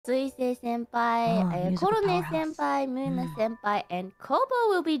Suisei senpai, musical Korone powerhouse. senpai, Moona senpai, and Kobo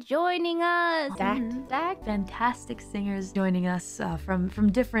will be joining us. Back to back. Fantastic singers joining us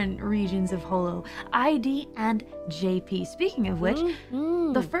from different regions of Holo, ID and JP. Speaking of which,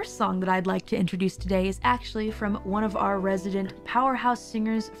 the first song that I'd like to introduce today is actually from one of our resident powerhouse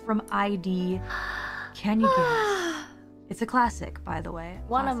singers from ID. Can you guess? It's a classic, by the way.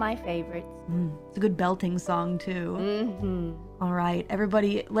 One of my favorites. It's a good belting song, too. All right,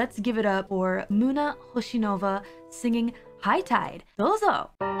 everybody, let's give it up for Moona Hoshinova singing High Tide. Dozo!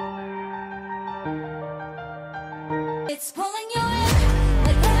 It's pulling you in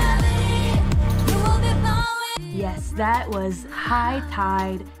like gravity. You will be flowing. Yes, that was High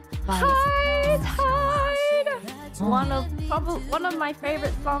Tide by High Tide! One of my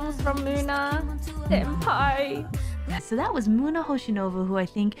favorite songs from Moona senpai. Yeah, so that was Moona Hoshinova, who I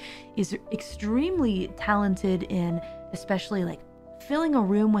think is extremely talented in especially like filling a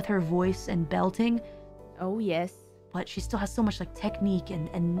room with her voice and belting. Oh yes. But she still has so much like technique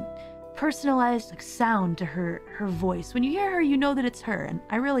and personalized like sound to her voice. When you hear her, you know that it's her, and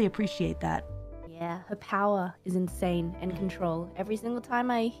I really appreciate that. Yeah, her power is insane and control. Every single time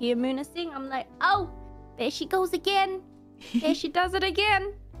I hear Moona sing, I'm like, oh, there she goes again. There she does it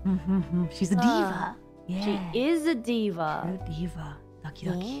again. She's a diva. Yeah. She is a diva. True diva. Ducky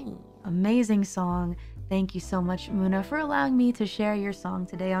ducky. Amazing song. Thank you so much, Moona, for allowing me to share your song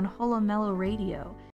today on HOLOMELO Radio.